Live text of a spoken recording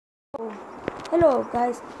Hello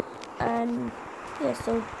guys, and yeah,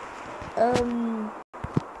 so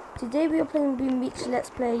today we are playing Boom Beach Let's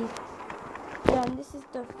Play, and this is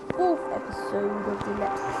the 4th episode of the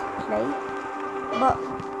Let's Play. But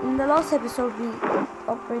in the last episode we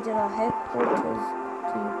upgraded our headquarters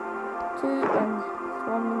to 2 and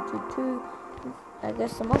swarming to 2. I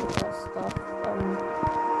guess some other stuff.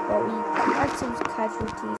 But we had some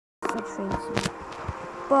casualties, some trains,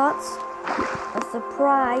 but a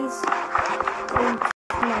surprise came to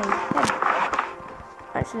my head.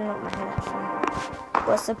 Actually, not my head, actually.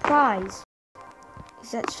 But a surprise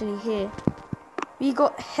is actually here. We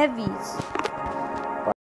got heavies.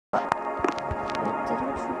 But wait, did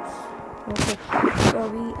our troops? Okay, so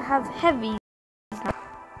we have heavies.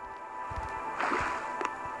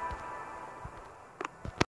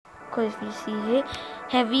 Because if you see here,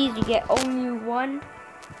 heavies, you get only one.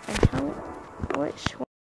 And how? Which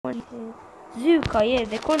one is Zuka? Yeah,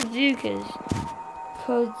 they're called Zukas.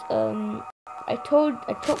 Because I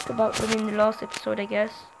talked about them in the last episode, I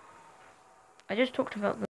guess. I just talked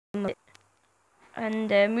about them, and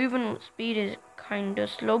their movement speed is kind of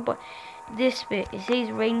slow. But this bit, it says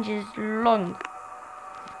range is long.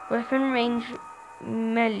 Weapon range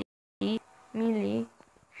melee,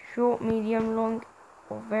 short, medium, long,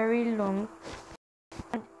 or very long.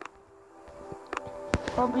 And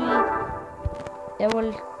probably they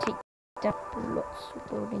will take down lots of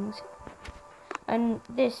buildings. And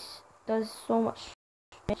this does so much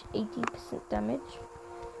damage, 80% damage.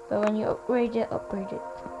 But when you upgrade it, probably get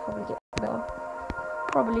better.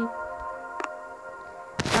 Probably.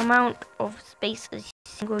 The amount of space a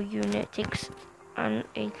single unit takes on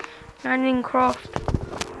a landing craft.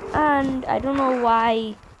 And I don't know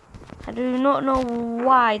why. I do not know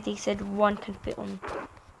why they said one can fit on.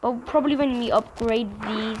 But probably when we upgrade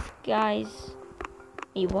these guys.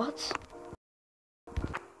 Wait, what?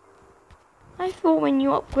 I thought when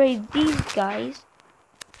you upgrade these guys,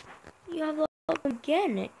 you have up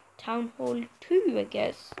again at Town Hall 2, I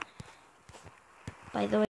guess. By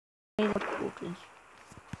the way, headquarters.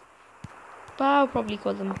 But I'll probably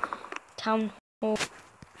call them Town Hall.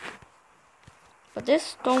 But this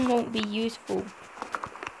stone won't be useful.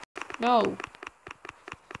 No.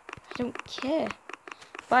 I don't care.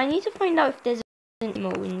 But I need to find out if there's an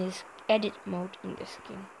edit mode in this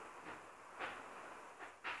game.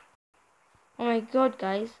 Oh my god,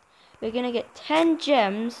 guys. We're gonna get 10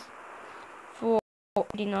 gems for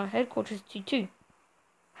upgrading our headquarters to 2.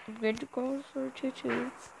 Upgrade the headquarters to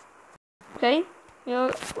 2. Okay.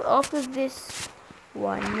 After this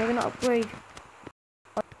one, we're gonna upgrade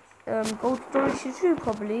gold storage to 2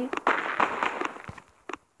 probably.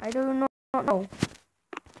 I do not know.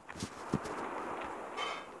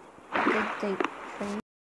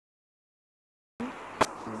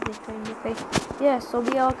 Yeah, so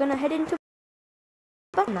we are gonna head into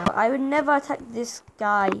battle now. I would never attack this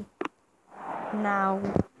guy now.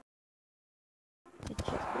 Check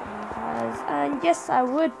what he has. And yes, I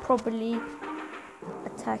would probably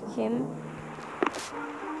attack him.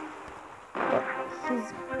 But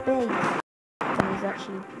his base is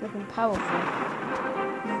actually looking powerful.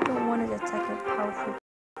 You don't want to attack a powerful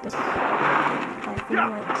base. I think it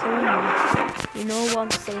might kill you. You know what I'm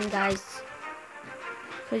saying, guys?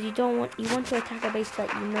 Because you want to attack a base that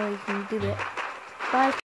you know you can do it. But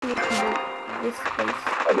I think you can do this base.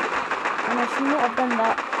 And I should not have done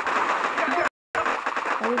that.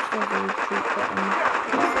 I wish there was a retreat button.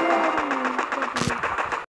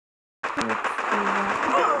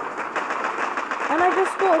 And I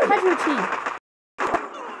just got a casualty. Do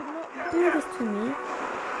not do this to me.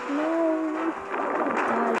 No. I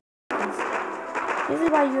died. This is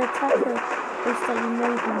why you attack a base that you know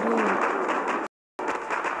you can do.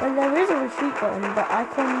 Well, there is a retreat button, but I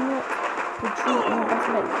cannot retreat in a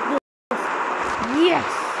battle like this. Yes!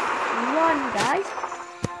 One, guys.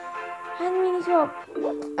 And we need to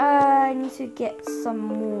I need to get some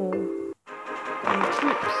more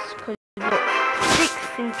troops, because we've got 6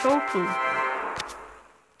 in total.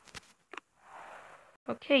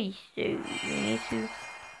 Okay, so we need to,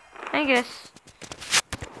 I guess,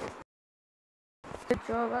 good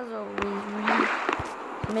job as always,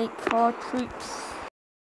 we make our troops.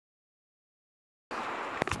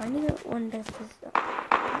 I need to wonder if there's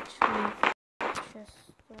actually chest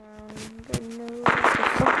around. I know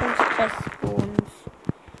there's sometimes chest spawns.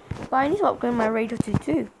 But I need to upgrade my radar to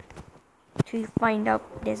 2 to find out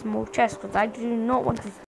if there's more chests, because I do not want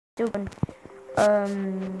to steal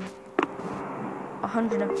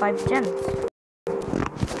 105 gems.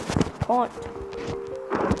 Can't.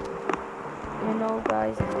 You know,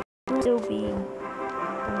 guys, still be in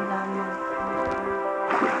that map.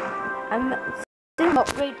 I'm still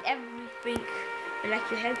upgrade everything. Like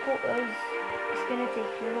your headquarters, it's gonna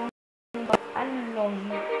take long and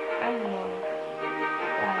long and long.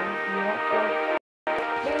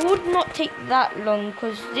 It would not take that long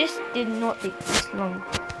because this did not take this long.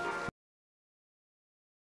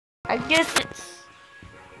 I guess it's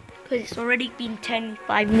because it's already been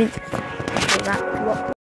 5 minutes for that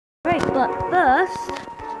to upgrade. But first,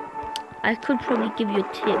 I could probably give you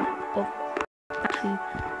a tip of actually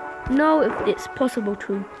know if it's possible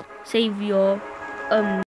to save your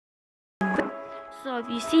So if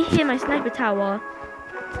you see here my sniper tower,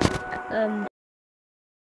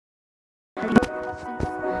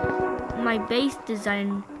 my base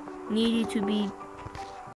design needed to be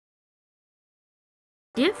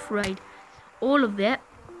different, all of it,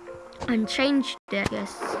 and changed it, I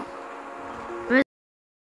guess.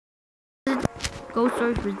 Gold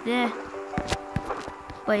storage was there,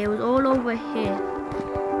 but it was all over here,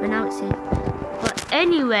 but now it's here. But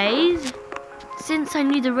anyways, since I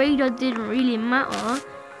knew the radar didn't really matter,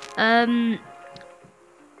 I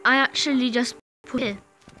actually just put it here.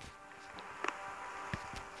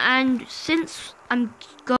 And since I'm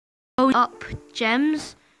going up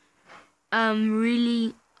gems,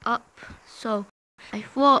 really up, so I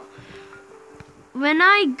thought when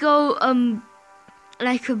I go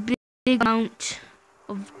like a big amount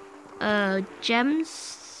of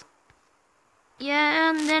gems, yeah,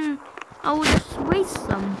 and then I will just waste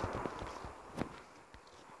some.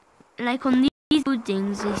 Like on these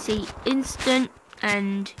buildings, they say instant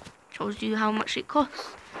and shows you how much it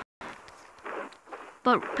costs.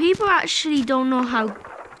 But people actually don't know how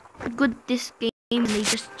good this game is. They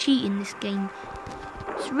just cheat in this game.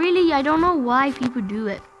 It's really, I don't know why people do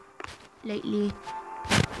it lately.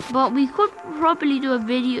 But we could probably do a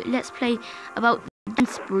video, let's play about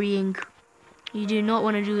spreeing. You do not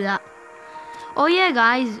want to do that. Oh yeah,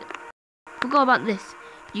 guys, forgot about this.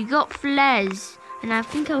 You got flares, and I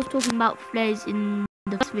think I was talking about flares in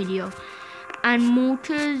the first video. And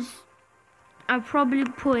mortars, I'll probably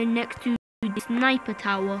put it next to the sniper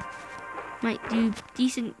tower. Might do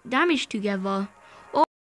decent damage together. Or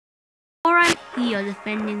I'm here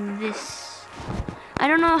defending this. I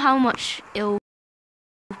don't know how much it'll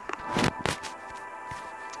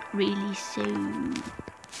really save.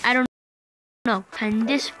 I don't know. Can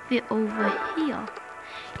this fit over here?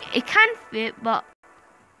 It can fit, but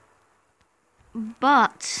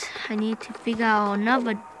I need to figure out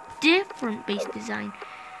another different base design,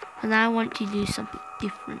 and I want to do something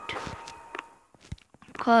different.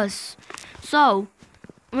 So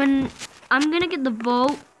when I'm gonna get the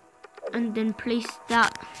vault and then place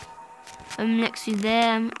that next to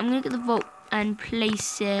there, I'm gonna get the vault and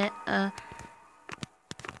place it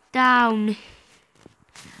down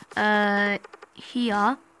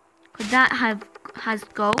here, because that has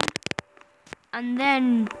gold. And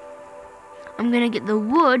then I'm gonna get the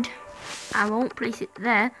wood. I won't place it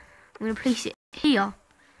there. I'm gonna place it here,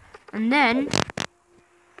 and then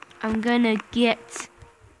I'm gonna get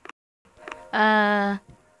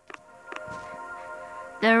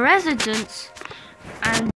the residence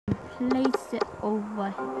and place it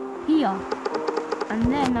over here,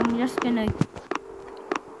 and then I'm just gonna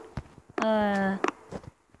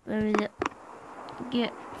where is it?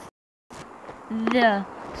 Get the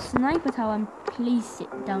sniper tower and place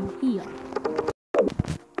it down here.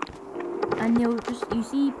 And you'll just, you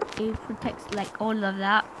see, it protects like all of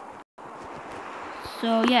that.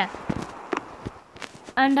 So yeah.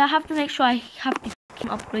 And I have to make sure I have to keep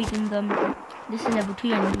upgrading them. This is level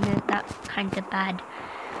 2 and that's kind of bad.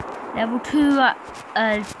 Level 2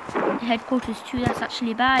 headquarters 2, that's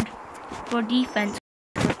actually bad for defense.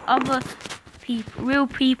 Other people, real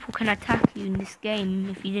people can attack you in this game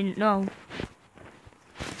if you didn't know.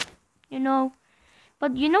 You know.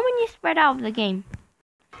 But you know when you spread out of the game,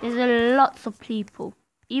 there's a lots of people.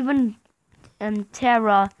 Even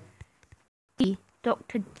Terra T,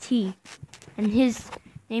 Dr. T, and his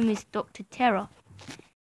name is Dr. Terra.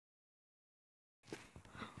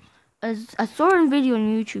 As I saw a video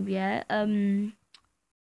on YouTube, yeah,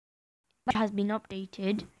 it has been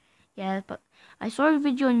updated, yeah, but I saw a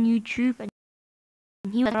video on YouTube and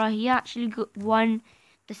he actually won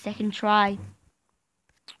the second try.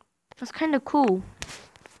 That's kind of cool.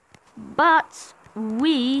 But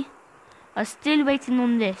we are still waiting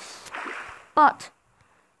on this. But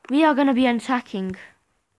we are going to be attacking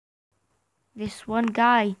this one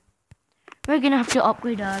guy. We're going to have to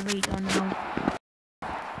upgrade our radar now.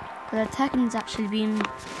 But attacking has actually been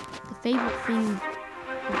the favorite thing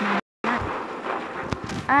of my life.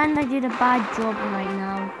 And I did a bad job right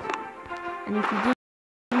now. And if you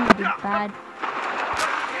didn't do bad,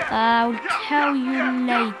 I'll tell you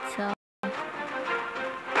later.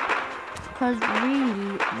 because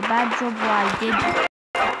really the bad job what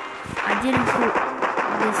I didn't put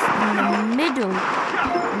this in the middle,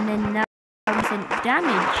 and then now I wasn't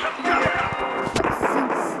damaged. But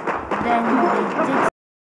since then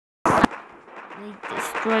they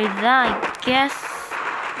destroyed that, I guess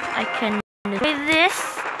I can destroy this,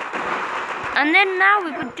 and then now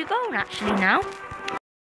we're good to go. Actually now,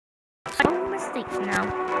 no mistakes now,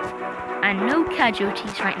 and no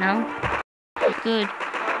casualties right now. Good.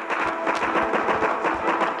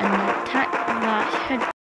 And attack that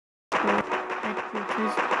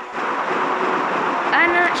headquarters.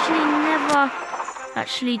 And actually never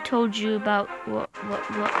actually told you about what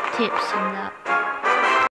tips and that.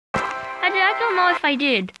 I don't know if I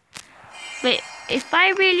did. But if I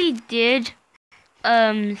really did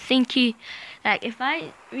thank you, like if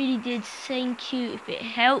I really did thank you, if it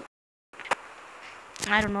helped,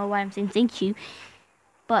 I don't know why I'm saying thank you,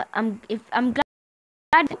 but I'm glad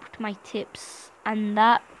I helped my tips and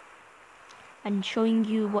that, and showing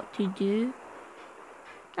you what to do.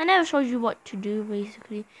 I never showed you what to do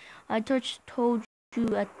basically. I just told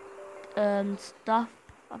you stuff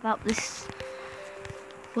about this,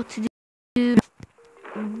 what to do.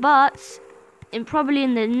 But probably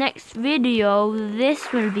in the next video,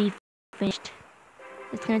 this will be finished.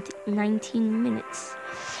 It's gonna take 19 minutes,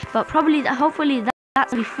 but probably hopefully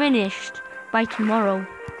that's be finished by tomorrow.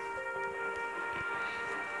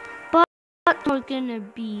 But we're gonna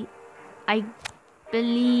be, I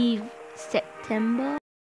believe, September,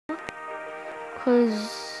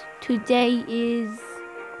 because today is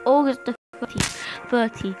August the 30th.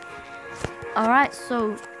 Alright,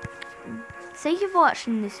 so thank you for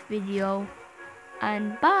watching this video,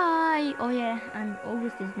 and bye. Oh yeah, and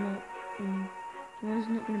August is not, tomorrow's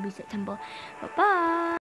not going to be September, but bye.